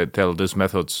to say tell these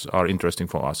methods are interesting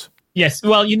for us. Yes,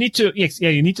 well, you need to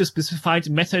you need to specify the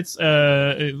methods,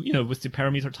 with the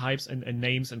parameter types and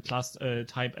names and class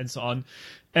type and so on,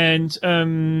 and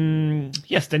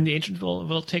yes, then the agent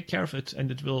will take care of it and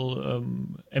it will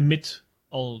emit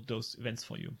all those events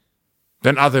for you.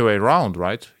 Then other way around,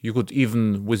 right? You could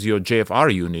even with your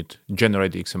JFR unit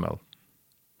generate XML.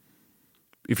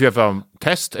 If you have a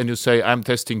test and you say I'm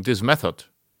testing this method,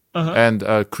 and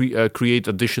create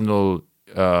additional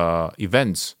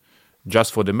events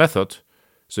just for the method,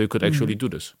 so you could actually do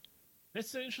this.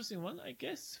 That's an interesting one, I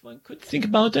guess. One could think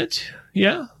about it.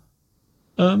 Yeah.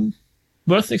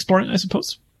 Worth exploring, I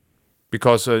suppose.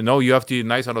 Because now you have the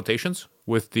nice annotations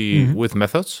with the with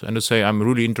methods, and you say I'm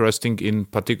really interested in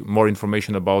more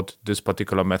information about this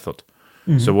particular method.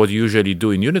 So what you usually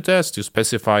do in unit tests, you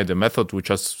specify the method which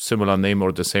has similar name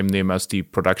or the same name as the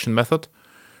production method.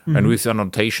 And with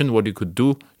annotation, what you could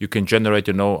do, you can generate,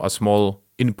 a small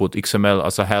input XML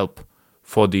as a help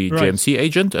for the JMC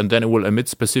agent, and then it will emit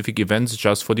specific events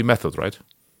just for the method, right?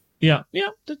 Yeah,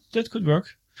 that could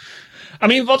work. I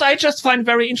mean, what I just find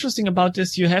very interesting about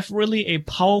this, you have really a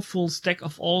powerful stack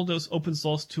of all those open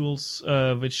source tools,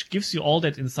 which gives you all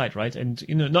that insight, right? And,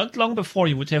 not long before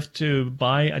you would have to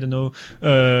buy,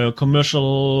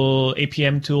 commercial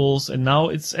APM tools. And now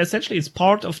it's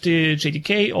part of the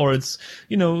JDK or it's,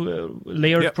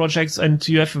 layered projects, and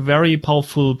you have a very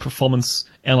powerful performance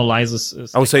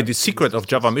analysis. I would say the secret of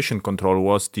Java Mission Control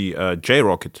was the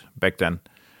JRocket back then.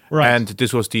 Right. And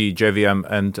this was the JVM.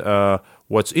 And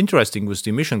what's interesting with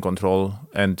the mission control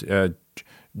and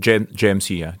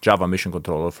JMC, Java Mission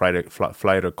Control or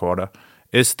Flight Recorder,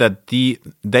 is that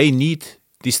they need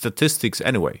the statistics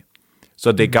anyway.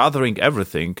 So they're gathering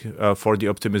everything for the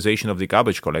optimization of the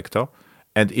garbage collector.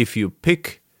 And if you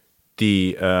pick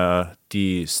the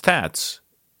stats,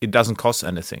 it doesn't cost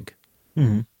anything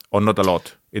or not a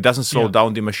lot. It doesn't slow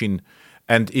down the machine.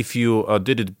 And if you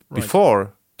did it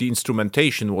before, the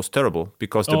instrumentation was terrible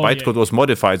because the bytecode was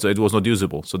modified, so it was not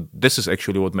usable. So this is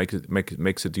actually what makes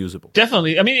it usable.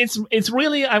 Definitely. I mean, it's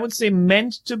really, I would say,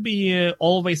 meant to be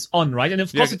always on, right? And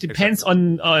of course, it depends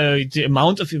on the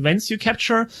amount of events you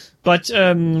capture. But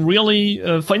really,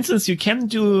 for instance, you can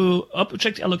do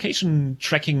object allocation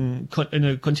tracking in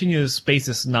a continuous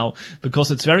basis now because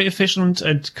it's very efficient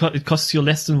and it costs you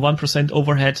less than 1%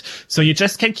 overhead. So you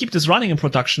just can keep this running in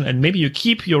production, and maybe you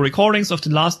keep your recordings of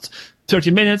the last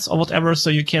 30 minutes or whatever, so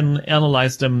you can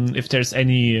analyze them if there's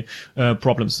any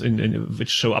problems in which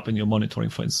show up in your monitoring,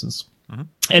 for instance.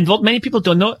 And what many people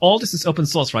don't know, all this is open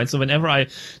source, right? So whenever I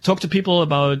talk to people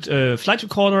about Flight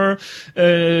Recorder,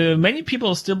 many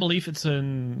people still believe it's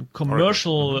a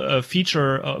commercial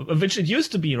feature, which it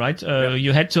used to be, right?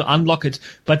 You had to unlock it.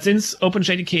 But since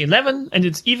OpenJDK 11, and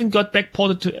it's even got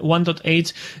backported to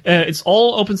 1.8, it's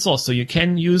all open source. So you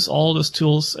can use all those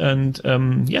tools, and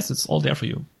yes, it's all there for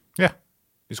you. Yeah,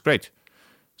 it's great.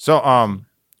 So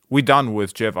we're done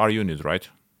with JFR unit, right?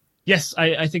 Yes,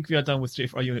 I think we are done with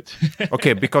JFR unit.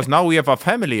 Okay, because now we have a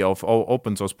family of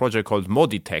open source project called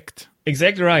Modetect.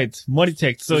 Exactly right,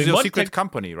 Modetect. So it's your secret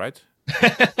company, right?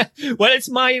 Well, it's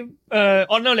my.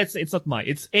 Let's say it's not my.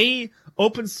 It's a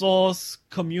open source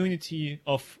community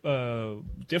of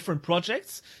different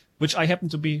projects, which I happen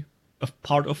to be a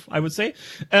part of, I would say.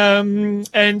 And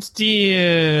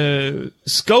the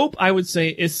scope, I would say,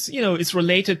 is, it's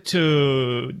related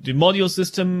to the module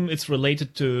system. It's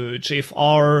related to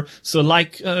JFR. So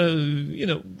like,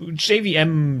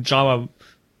 JVM, Java,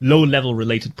 low-level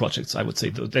related projects, I would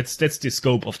say. That's the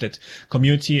scope of that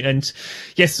community. And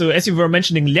yes, so as you were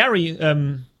mentioning, Larry,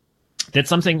 that's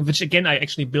something which, again, I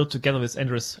actually built together with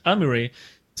Andres Almire.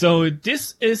 So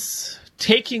this is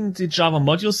taking the Java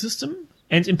module system,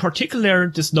 and in particular,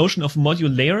 this notion of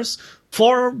module layers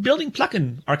for building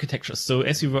plugin architectures. So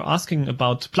as you were asking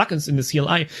about plugins in the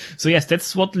CLI. So yes,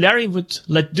 that's what Larry would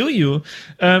let do you.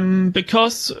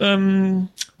 Because, so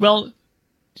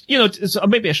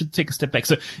maybe I should take a step back.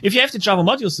 So if you have the Java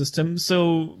module system,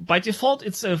 so by default,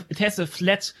 it has a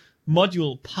flat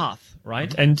module path,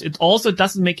 right? And it also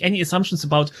doesn't make any assumptions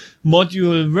about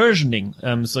module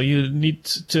versioning. So you need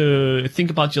to think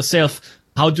about yourself.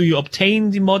 How do you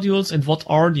obtain the modules and what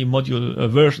are the module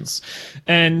versions?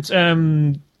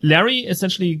 And Larry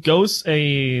essentially goes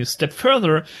a step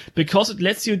further because it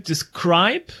lets you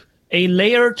describe a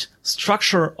layered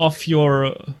structure of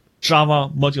your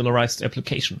Java modularized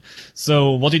application.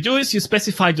 So what you do is you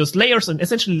specify those layers, and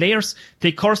essentially layers,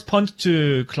 they correspond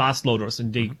to class loaders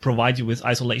and they provide you with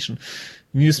isolation.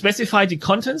 You specify the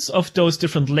contents of those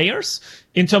different layers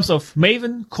in terms of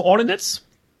Maven coordinates,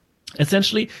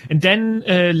 essentially, and then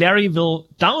Larry will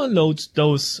download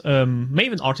those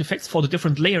Maven artifacts for the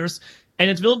different layers, and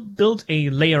it will build a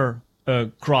layer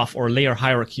graph or layer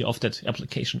hierarchy of that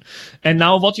application. And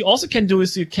now what you also can do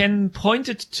is you can point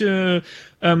it to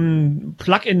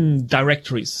plugin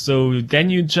directories. So then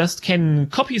you just can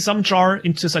copy some jar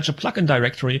into such a plugin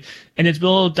directory, and it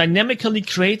will dynamically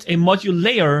create a module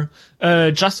layer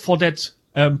just for that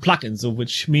plugin. So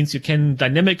which means you can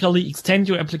dynamically extend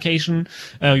your application.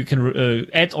 You can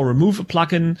add or remove a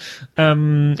plugin,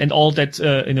 and all that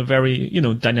in a very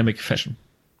dynamic fashion.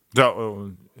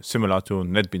 So, similar to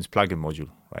NetBeans plugin module,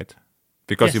 right?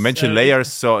 Because you mentioned layers,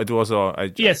 so it was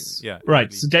right.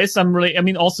 Really. So there's some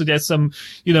also there's some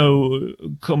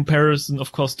comparison,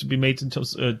 of course, to be made into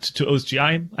to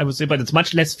OSGI, I would say, but it's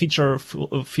much less feature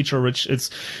rich. It's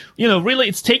really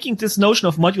it's taking this notion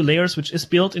of module layers, which is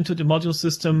built into the module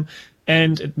system,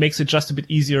 and it makes it just a bit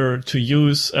easier to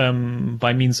use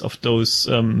by means of those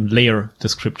layer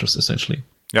descriptors, essentially.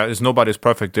 Yeah, nobody's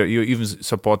perfect. You're even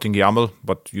supporting YAML,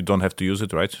 but you don't have to use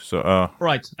it, right? So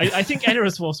right. I think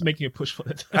Andres was making a push for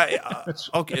it.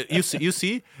 Okay, you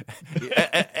see,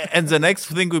 and the next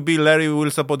thing would be Larry will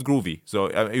support Groovy.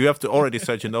 So you have to already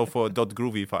search, for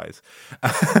 .groovy files.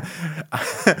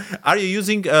 Are you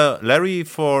using Larry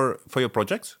for your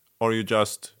projects, or you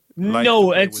just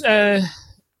no?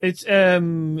 It's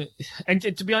and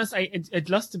to be honest,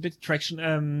 it lost a bit of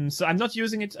traction. So I'm not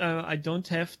using it. I don't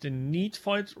have the need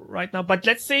for it right now. But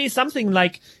let's say something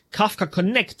like Kafka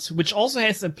Connect, which also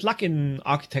has a plugin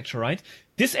architecture, right?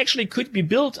 This actually could be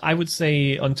built, I would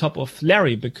say, on top of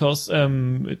Larry, because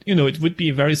it would be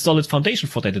a very solid foundation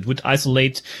for that. It would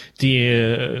isolate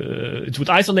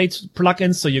plugins,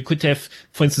 so you could have,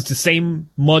 for instance, the same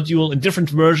module in different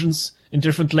versions, in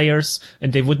different layers,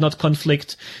 and they would not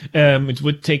conflict. It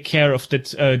would take care of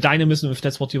that dynamism if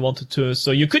that's what you wanted to.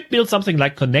 So you could build something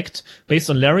like Connect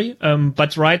based on Larry,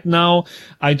 but right now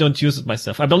I don't use it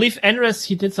myself. I believe Andres,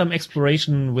 he did some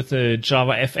exploration with the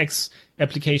Java FX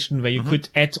application where you could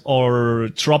add or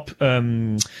drop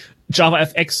Java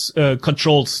FX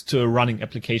controls to a running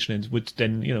application, and would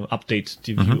then update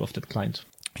the view of that client.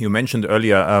 You mentioned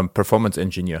earlier performance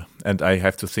engineer, and I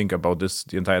have to think about this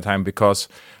the entire time because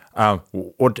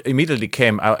what immediately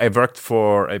came, I worked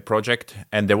for a project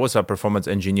and there was a performance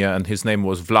engineer and his name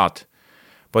was Vlad,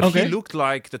 but he looked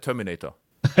like the Terminator.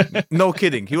 No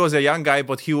kidding. He was a young guy,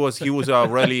 but he was a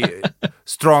really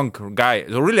strong guy.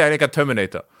 So really like a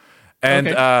Terminator. And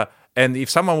and if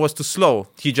someone was too slow,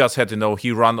 he just had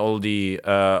he run all the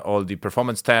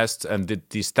performance tests and did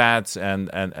the stats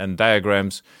and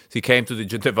diagrams. He came to the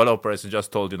developers and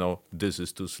just told this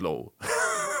is too slow.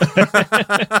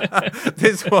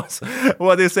 This was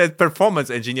what they said. Performance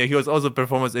engineer. He was also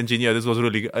performance engineer. This was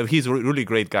he's a really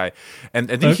great guy, and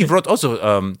then he wrote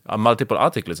also multiple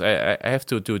articles. I have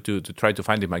to try to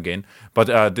find him again.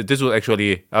 But this was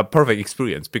actually a perfect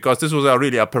experience because this was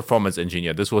really a performance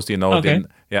engineer. This was he looked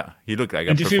like.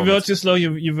 And if you were too slow,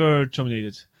 you were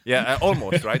terminated. Yeah,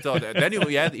 almost right. So then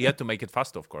you had to make it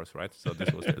fast, of course, right? So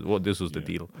this was the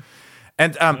deal,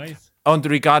 and nice.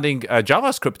 Regarding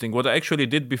JavaScripting, what I actually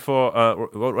did before,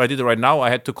 what I did right now,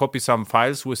 I had to copy some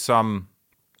files with some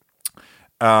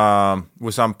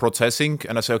processing,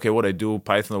 and I say, okay, what I do,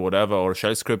 Python or whatever, or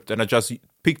shell script, and I just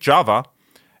picked Java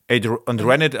and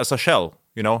ran it as a shell.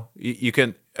 You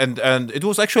can, and it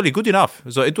was actually good enough.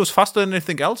 So it was faster than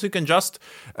anything else. You can just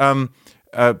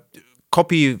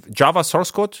copy Java source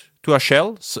code to a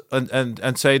shell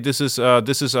and say this is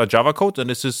a Java code and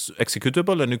this is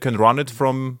executable, and you can run it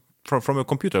from a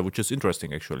computer, which is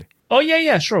interesting actually. Oh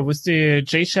yeah, sure, with the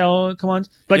JShell command.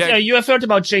 But you have heard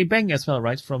about JBang as well,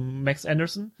 right? From Max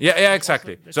Anderson. Yeah,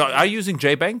 exactly. So are you using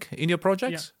JBang in your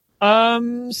projects?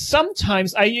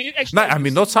 Sometimes I actually. No, I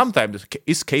mean not sometimes.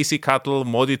 Is Casey Cuttle,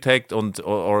 Modetect,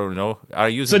 or are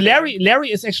you using? So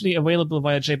Larry is actually available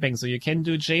via JBang, so you can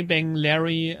do JBang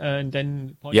Larry and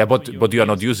then. Yeah, but you are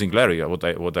not using Larry. What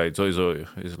I so is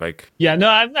like. Yeah, no,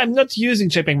 I'm not using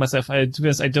JBang myself. To be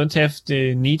honest, I don't have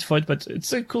the need for it, but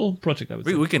it's a cool project. I would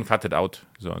say we can cut it out,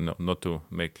 so not to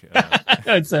make.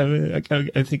 I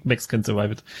think Max can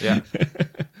survive it. Yeah,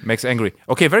 Max angry.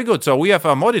 Okay, very good. So we have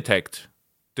a Modetect.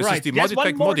 This is the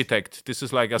Modetect. This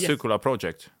is like a circular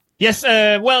project. Yes.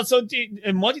 Well, so the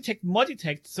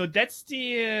Modetect. So that's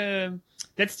the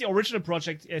original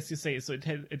project, as you say. So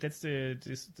that's the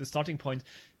starting point.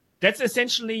 That's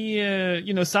essentially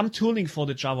some tooling for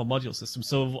the Java module system.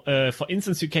 So for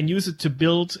instance, you can use it to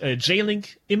build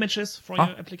JLink images for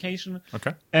your application.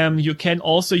 Okay. You can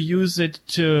also use it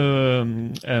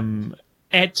to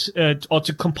add or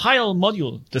to compile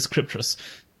module descriptors.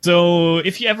 So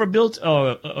if you ever built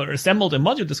or assembled a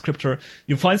module descriptor,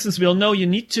 you, for instance, will know you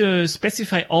need to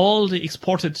specify all the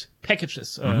exported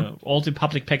packages, all the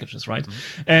public packages, right?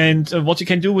 And what you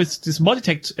can do with this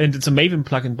Modetect, and it's a Maven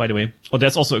plugin, by the way, or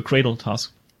there's also a Cradle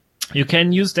task. You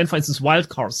can use then, for instance,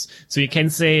 wildcards. So you can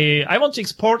say, I want to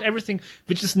export everything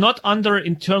which is not under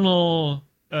internal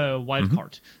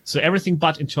wildcard. So everything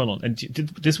but internal. And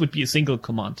this would be a single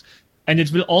command. And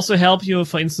it will also help you,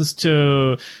 for instance,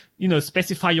 to,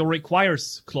 specify your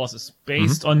requires clauses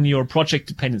based on your project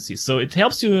dependencies. So it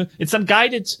helps you, it's some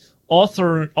guided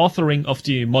authoring of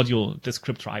the module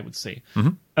descriptor, I would say.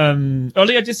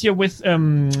 Earlier this year with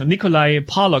Nikolai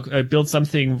Parlok, I built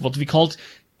something what we called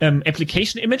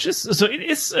application images. So it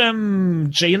is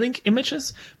JLink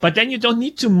images, but then you don't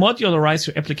need to modularize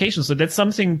your application. So that's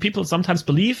something people sometimes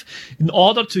believe. In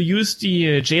order to use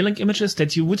the JLink images,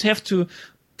 that you would have to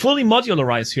fully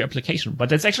modularize your application. But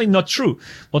that's actually not true.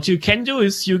 What you can do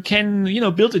is you can,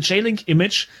 build a JLink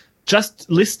image just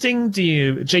listing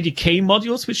the JDK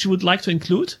modules which you would like to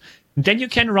include. Then you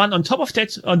can run on top of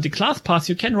that, on the class path,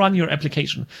 you can run your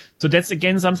application. So that's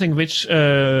again something which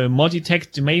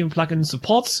Modetect, the Maven plugin,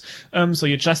 supports. So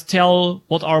you just tell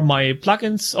what are my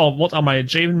plugins or what are my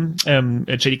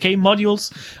JDK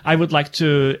modules I would like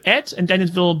to add, and then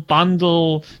it will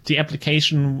bundle the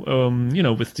application,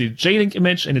 with the JLink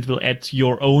image, and it will add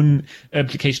your own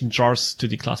application jars to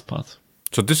the class path.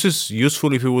 So this is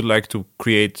useful if you would like to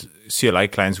create CLI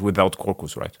clients without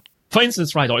Quarkus, right? For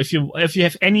instance, right, or if you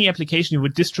have any application you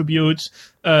would distribute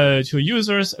to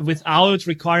users without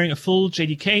requiring a full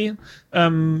JDK,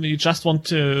 you just want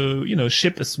to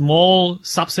ship a small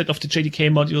subset of the JDK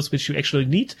modules which you actually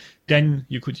need, then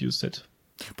you could use it.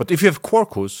 But if you have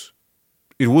Quarkus,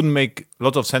 it wouldn't make a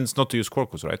lot of sense not to use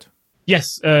Quarkus, right?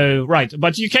 Yes, right.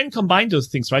 But you can combine those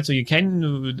things, right? So you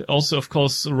can also, of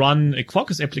course, run a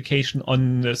Quarkus application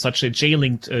on such a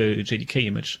J-linked JDK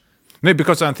image. No,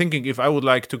 because I'm thinking if I would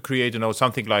like to create,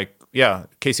 something like,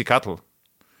 Casey Cattle,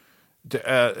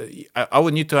 I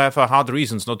would need to have hard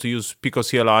reasons not to use Pico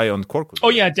CLI on Quarkus. Oh,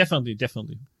 yeah, definitely.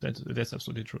 That's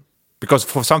absolutely true. Because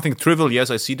for something trivial, yes,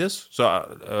 I see this.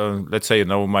 So let's say,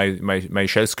 my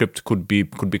shell script could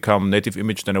become native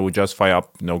image, then I would just fire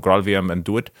up, GraalVM and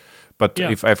do it. But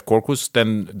if I have Quarkus,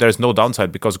 then there's no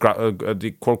downside because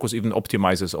the Quarkus even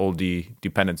optimizes all the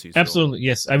dependencies. Absolutely, so.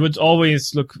 Yes. I would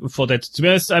always look for that. To be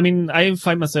honest, I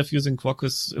find myself using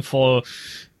Quarkus for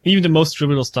even the most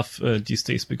trivial stuff these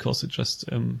days because it just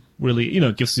really,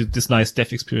 gives you this nice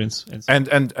dev experience.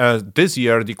 And this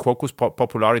year, the Quarkus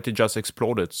popularity just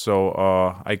exploded.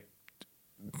 So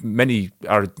many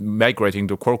are migrating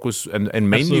to Quarkus, and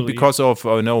mainly Absolutely, because of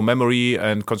memory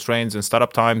and constraints and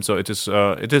startup time. So it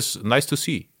is nice to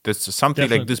see that something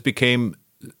Definitely. Like this became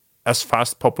as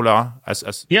fast popular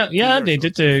as they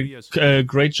did a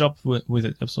great job with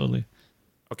it. Absolutely.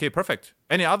 Okay, perfect.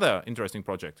 Any other interesting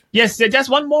project? Yes, there's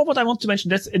one more what I want to mention.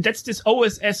 That's this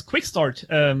OSS Quick Start,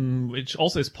 which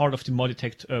also is part of the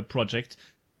Modetect project.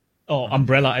 Or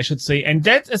umbrella, I should say. And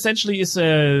that essentially is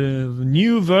a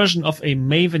new version of a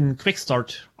Maven Quick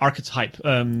Start archetype.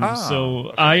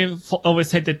 So I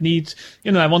always had that need,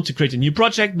 I want to create a new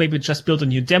project, maybe just build a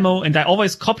new demo. And I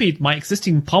always copied my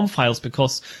existing POM files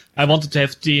because I wanted to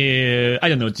have the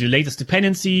latest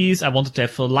dependencies. I wanted to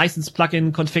have a license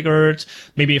plugin configured,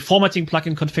 maybe a formatting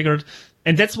plugin configured.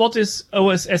 And that's what this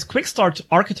OSS Quick Start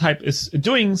archetype is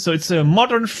doing. So it's a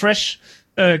modern, fresh,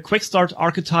 Quick Start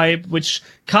archetype, which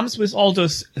comes with all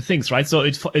those things, right? So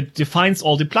it defines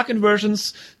all the plugin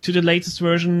versions to the latest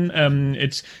version.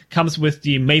 It comes with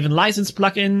the Maven license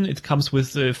plugin. It comes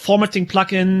with the formatting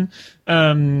plugin.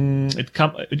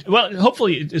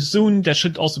 Hopefully soon there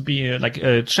should also be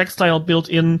a check style built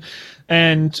in,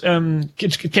 and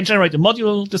it can generate a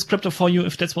module descriptor for you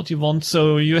if that's what you want.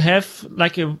 So you have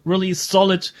a really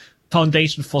solid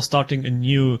foundation for starting a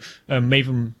new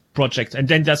Maven project. And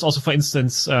then there's also, for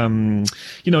instance,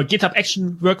 GitHub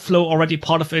action workflow already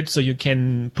part of it. So you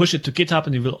can push it to GitHub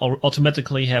and it will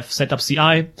automatically have set up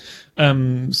CI.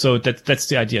 So that's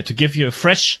the idea, to give you a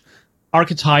fresh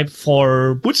archetype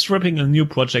for bootstrapping a new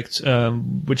project,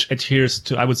 which adheres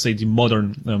to, I would say, the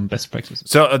modern best practices.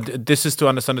 So this is to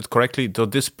understand it correctly. So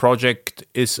this project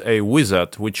is a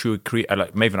wizard, which you create,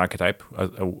 like Maven archetype,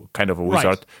 a kind of a wizard,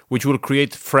 right, which will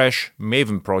create fresh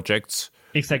Maven projects.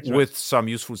 Exactly with some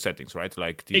useful settings, right?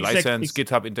 Like the license,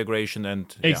 GitHub integration,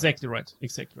 and exactly right.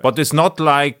 But it's not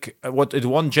like what it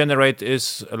won't generate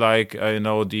is like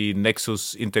the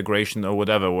Nexus integration or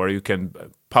whatever, where you can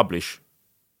publish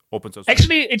open source.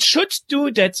 Actually, it should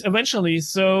do that eventually.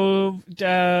 So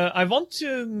I want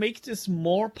to make this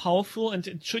more powerful, and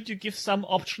it should you give some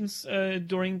options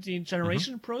during the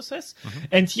generation process.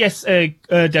 And yes,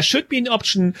 there should be an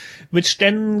option which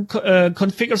then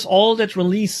configures all that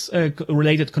release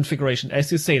related configuration,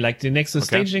 as you say, like the Nexus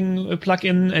staging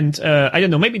plugin, and I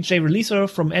don't know, maybe JReleaser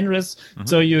from NRES.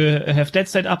 So you have that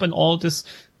set up and all this.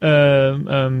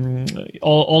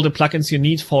 All the plugins you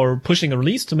need for pushing a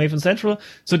release to Maven Central.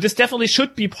 So this definitely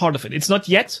should be part of it. It's not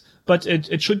yet, but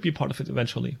it should be part of it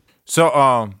eventually.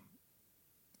 So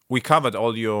we covered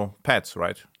all your pads,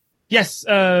 right? Yes,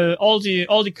 all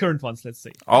the current ones, let's say.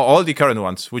 All the current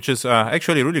ones, which is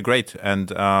actually really great.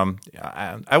 And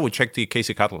I would check the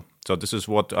Casey Cuttle. So this is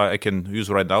what I can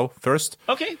use right now first.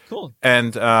 Okay, cool.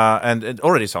 And it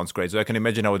already sounds great. So I can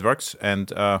imagine how it works.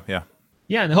 And yeah.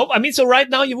 Yeah, and so right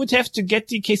now you would have to get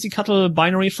the Casey Cuttle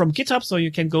binary from GitHub, so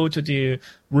you can go to the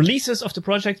releases of the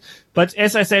project. But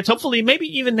as I said, hopefully, maybe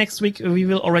even next week, we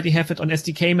will already have it on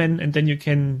SDKman, and then you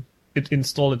can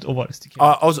install it over SDK.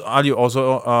 Are you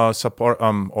also support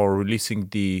or releasing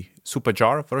the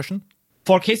Superjar version?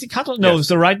 For Casey Cuttle? No. Yes.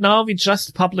 So right now we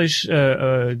just publish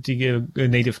the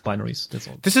native binaries. That's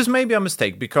all. This is maybe a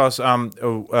mistake because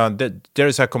there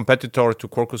is a competitor to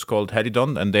Quarkus called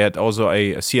Hedidon, and they had also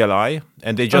a CLI,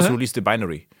 and they just released the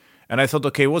binary. And I thought,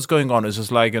 okay, what's going on? Is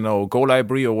this like, Go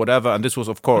library or whatever? And this was,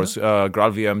 of course,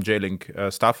 GraalVM,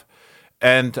 JLink stuff.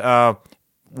 And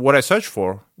what I searched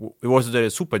for was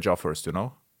the Superjar first,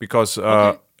 because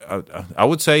I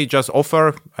would say just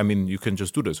offer. I mean, you can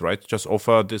just do this, right? Just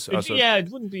offer this as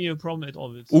it wouldn't be a problem at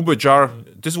all.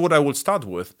 Uberjar. This is what I would start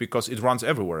with because it runs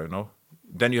everywhere,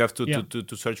 Then you have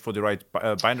to search for the right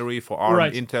binary for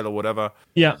ARM, Intel, or whatever.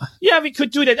 Yeah, we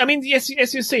could do that. I mean, yes,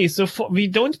 as you say, so we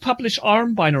don't publish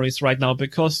ARM binaries right now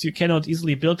because you cannot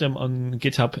easily build them on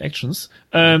GitHub Actions.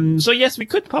 So yes, we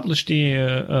could publish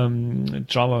the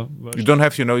Java version. You don't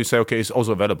have, you say, okay, it's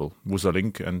also available with a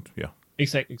link, and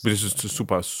Exactly. But this is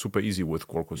super, super easy with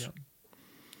Quarkus. Yeah.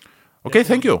 Okay,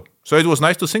 thank you. So it was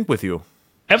nice to sync with you.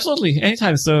 Absolutely,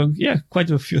 anytime. So quite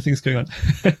a few things going on.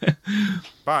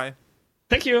 Bye.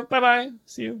 Thank you. Bye-bye.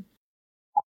 See you.